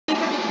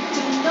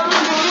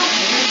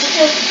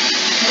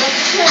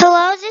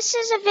Hello, this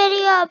is a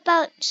video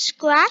about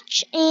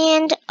Scratch,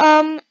 and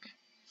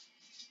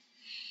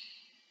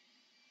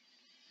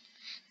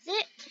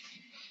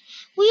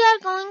we are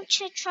going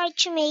to try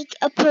to make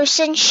a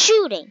person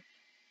shooting.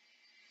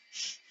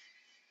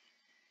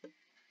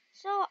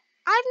 So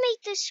I've made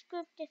this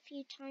script a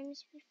few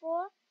times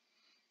before.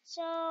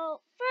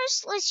 So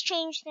first, let's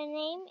change the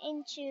name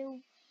into.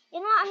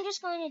 I'm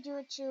just going to do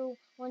it to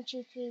 1,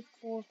 2, 3,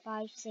 4,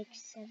 5, 6,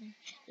 7,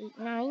 8,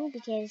 9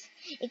 because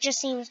it just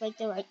seems like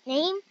the right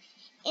name.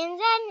 And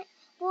then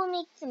we'll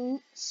make the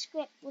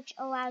script which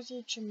allows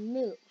you to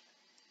move.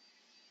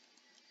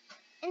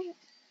 And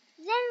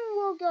then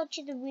we'll go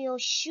to the real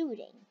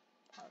shooting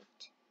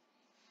part.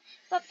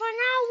 But for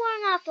now,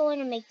 we're not going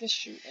to make the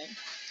shooting.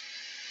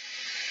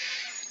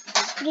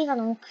 소리가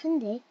너무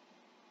큰데.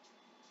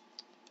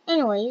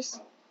 Anyways,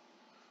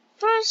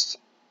 first,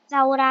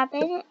 that would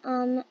happen.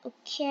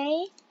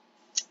 Okay.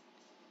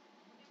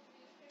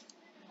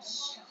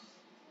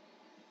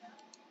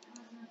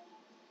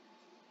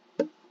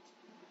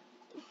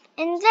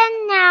 And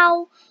then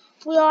now,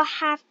 we'll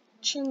have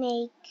to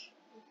make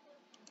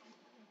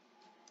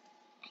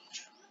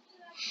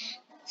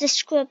the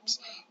script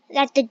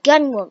that the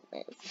gun won't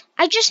move.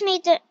 I just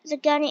made the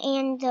gun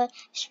and the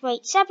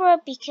sprite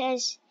separate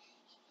because,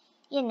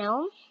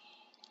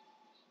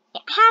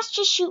 it has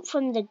to shoot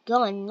from the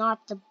gun,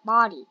 not the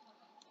body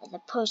of the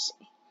person.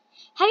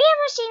 Have you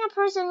ever seen a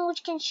person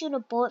which can shoot a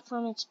bullet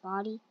from its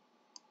body?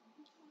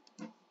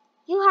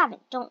 You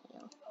haven't, don't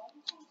you?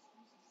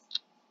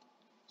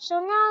 So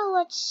now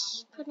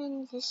let's put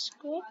in this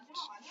script.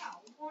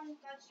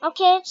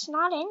 Okay, it's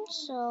not in,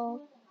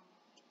 so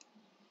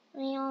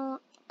we'll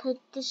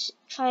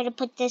try to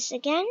put this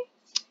again.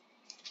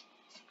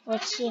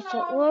 Let's see if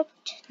it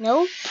worked.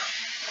 Nope.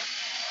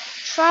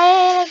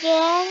 Try it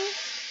again.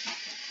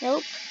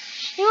 Nope.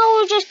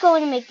 We're just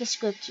going to make the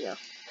script here,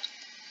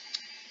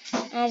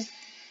 as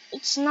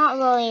it's not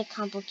really a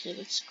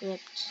complicated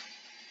script.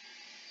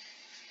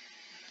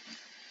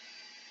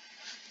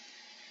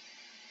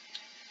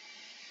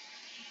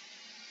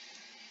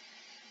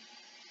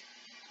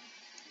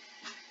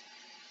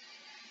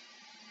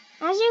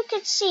 As you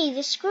can see,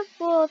 the script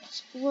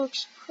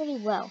works pretty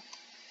well.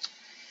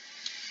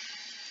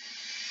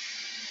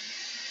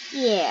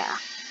 Yeah,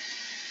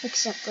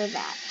 except for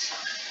that.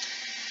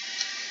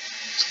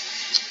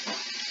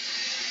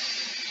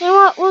 You know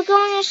what? We're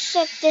going to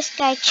set this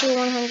guy to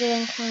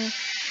 120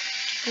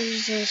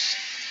 degrees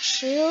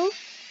too.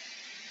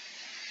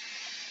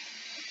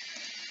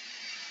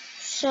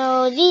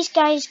 So these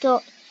guys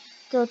go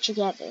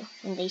together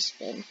when they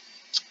spin.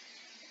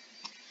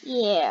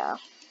 Yeah.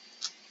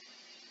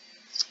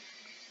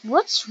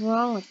 What's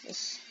wrong with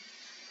this?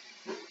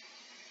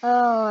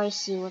 Oh, I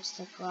see what's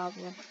the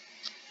problem.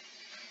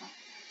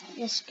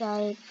 This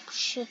guy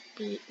should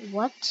be...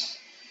 What?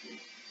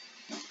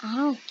 I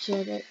don't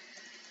get it.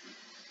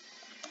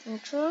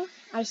 Intro?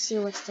 I see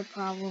what's the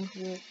problem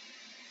here.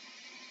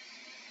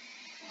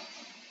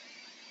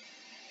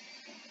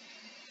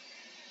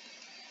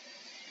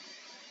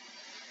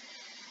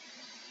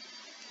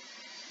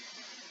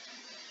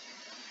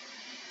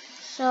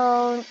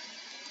 So,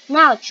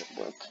 now it should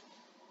work.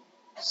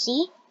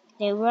 See?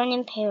 They run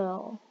in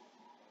parallel.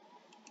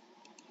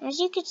 As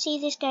you can see,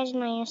 this guy's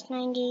minus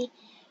 90.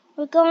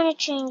 We're going to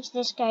change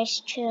this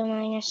guy's to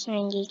minus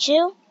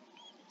 92.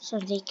 So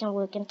they can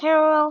work in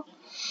parallel.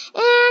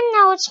 And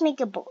now let's make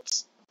a bullet.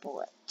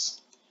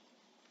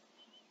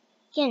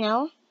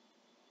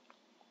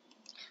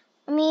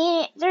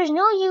 There's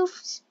no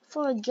use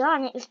for a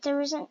gun if there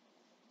isn't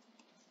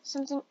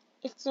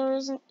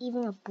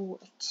even a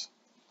bullet.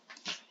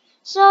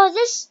 So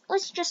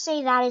let's just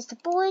say that is the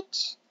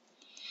bullet.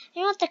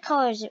 You know what, the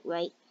color isn't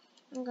right.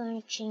 I'm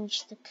going to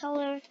change the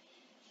color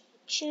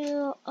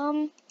to,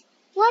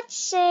 let's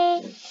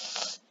say,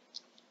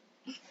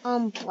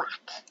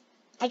 black.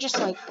 I just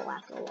like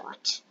black a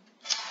lot.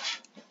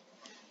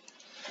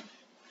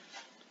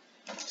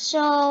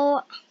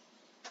 So,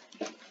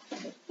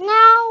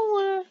 now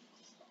we're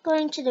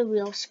going to the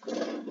real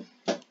script.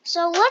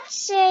 So let's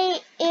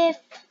say if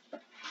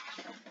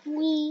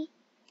we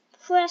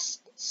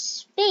pressed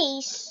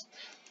space,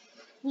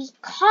 we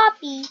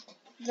copy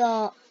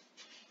the,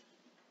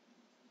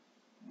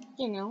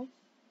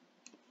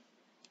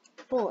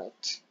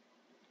 bullet.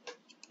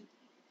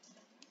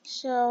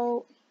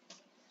 So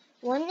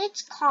when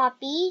it's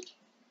copied,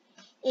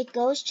 it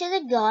goes to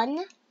the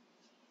gun.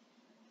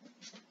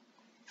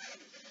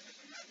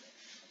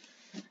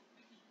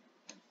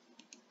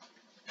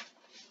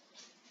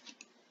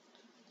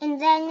 And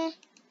then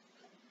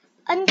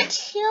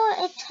until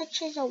it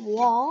touches a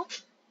wall.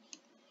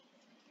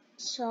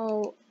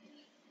 So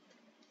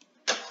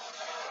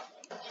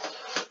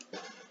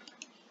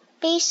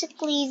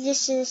basically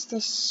this is the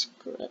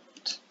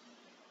script.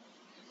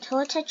 Until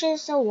it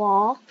touches the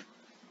wall,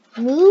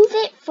 move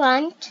it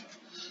front.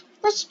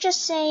 Let's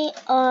just say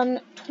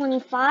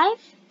 25.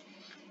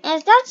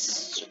 As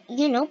that's,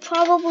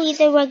 probably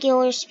the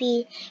regular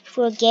speed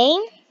for a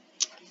game.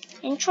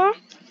 Intro.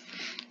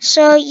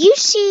 So you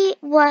see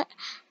what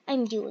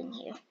I'm doing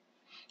here.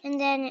 and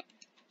then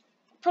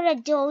put a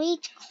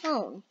delete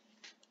clone.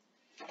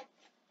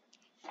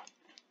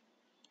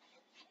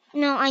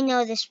 No, I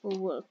know this will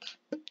work.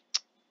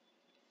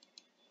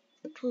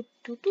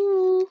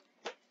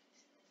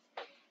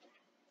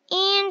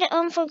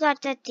 And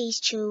forgot that these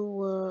two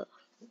were,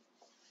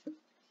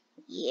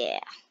 yeah.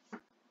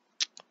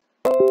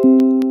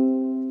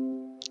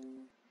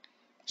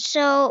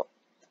 So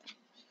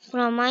put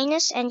a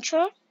minus,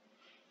 enter.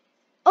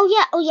 Oh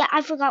yeah,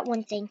 I forgot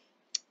one thing.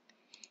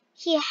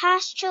 He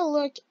has to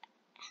look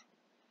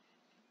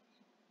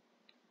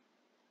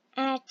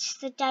at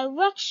the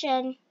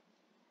direction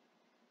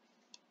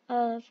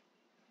of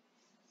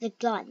the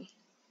gun.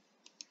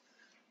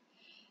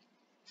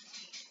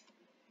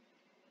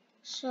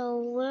 So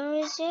where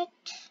is it?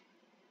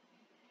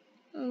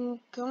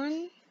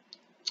 Gun.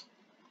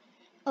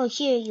 Oh,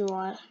 here you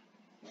are.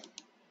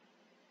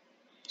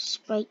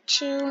 Sprite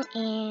 2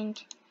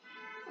 and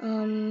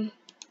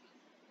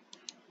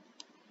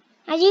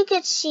as you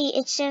can see,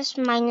 it says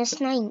minus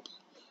 90.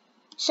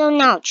 So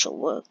now it should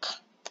work.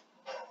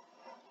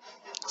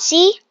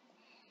 See?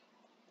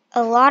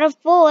 A lot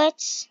of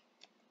bullets.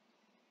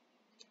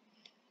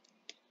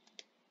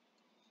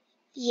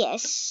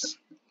 Yes.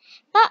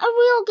 But a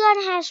real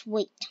gun has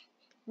wait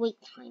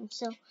time.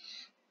 So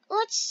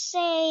let's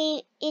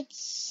say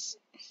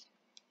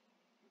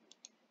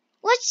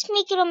let's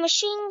make it a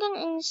machine gun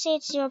and say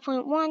it's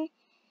 0.1.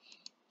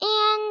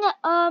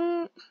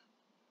 And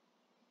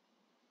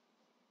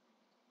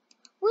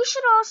we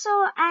should also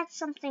add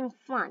something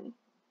fun.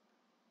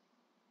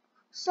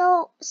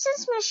 So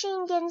since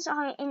machine guns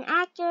are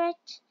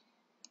inaccurate,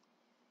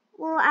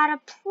 we'll add a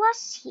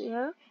plus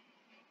here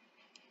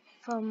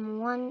from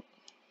 1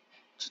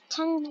 to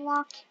 10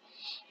 block,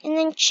 and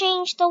then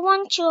change the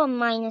 1 to a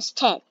minus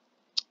 10.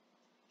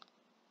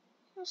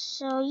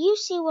 So you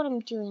see what I'm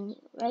doing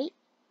here, right?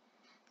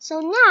 So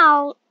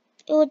now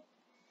it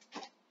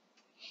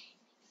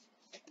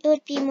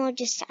would be more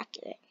just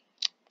accurate.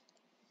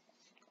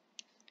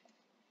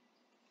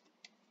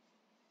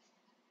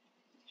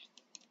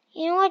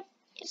 You know what?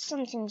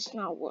 Something's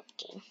not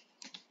working.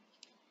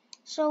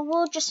 So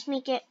we'll just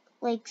make it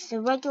like the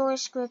regular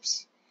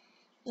scripts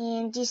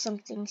and do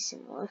something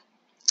similar.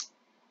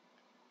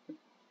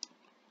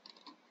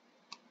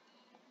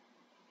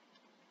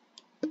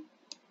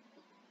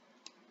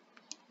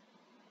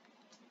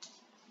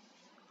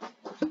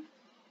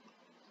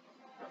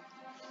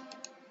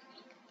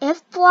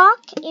 If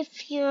block,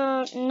 if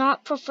you're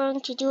not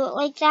preferring to do it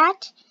like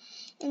that,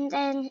 and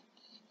then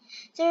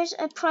there's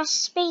a press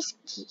space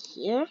key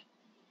here,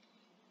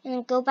 and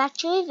then go back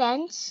to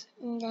events,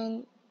 and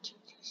then do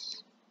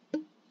this.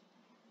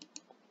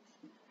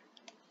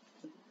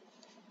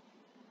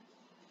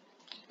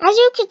 As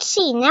you can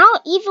see, now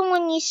even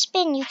when you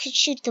spin, you can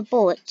shoot the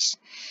bullets,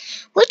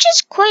 which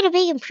is quite a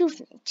big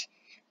improvement.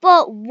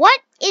 But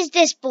what is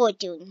this bullet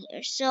doing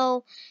here?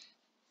 So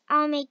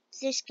I'll make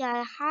this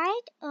guy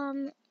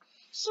hide.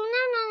 So now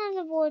none of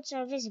the bullets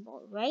are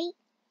visible, right?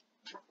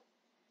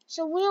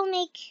 So we'll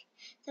make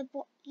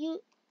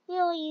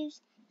we'll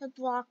use the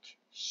block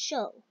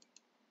show.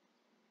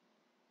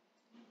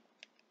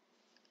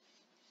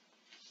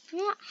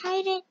 Not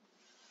hide it,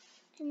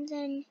 and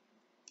then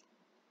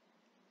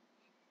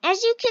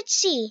as you can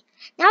see,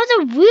 now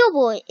the real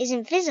bullet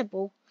isn't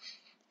visible,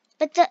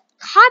 but the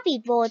copy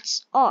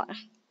bullets are.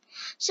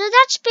 So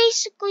that's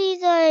basically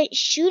the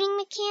shooting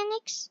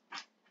mechanics.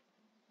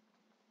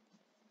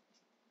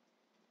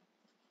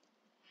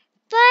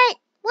 But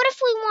what if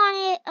we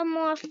wanted a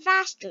more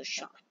faster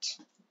shot?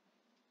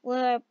 Or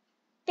a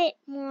bit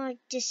more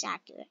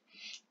disaccurate,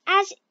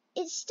 as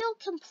it's still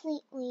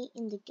completely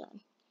in the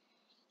gun.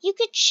 You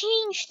could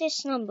change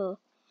this number.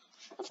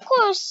 Of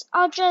course,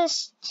 I'll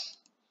just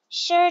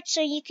share it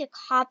so you could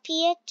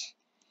copy it.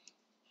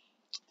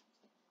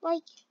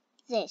 Like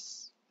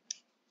this.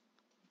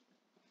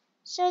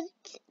 So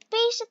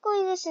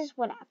basically this is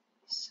what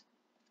happens.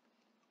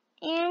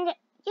 And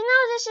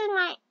this is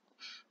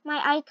my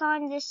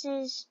icon, this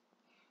is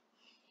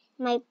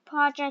my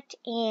project,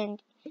 and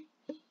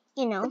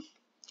you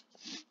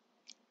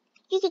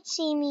could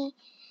see me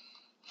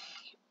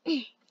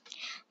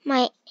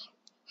my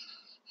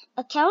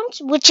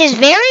account, which is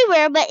very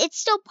rare, but it's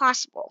still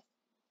possible.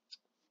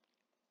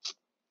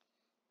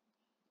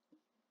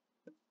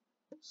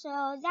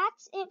 So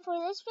that's it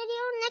for this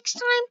video. Next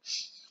time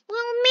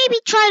we'll maybe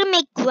try to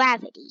make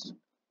gravity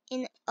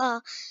in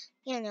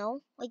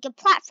like a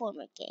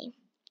platformer game.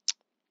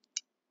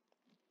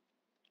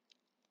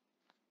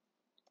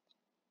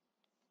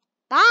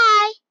 Bye.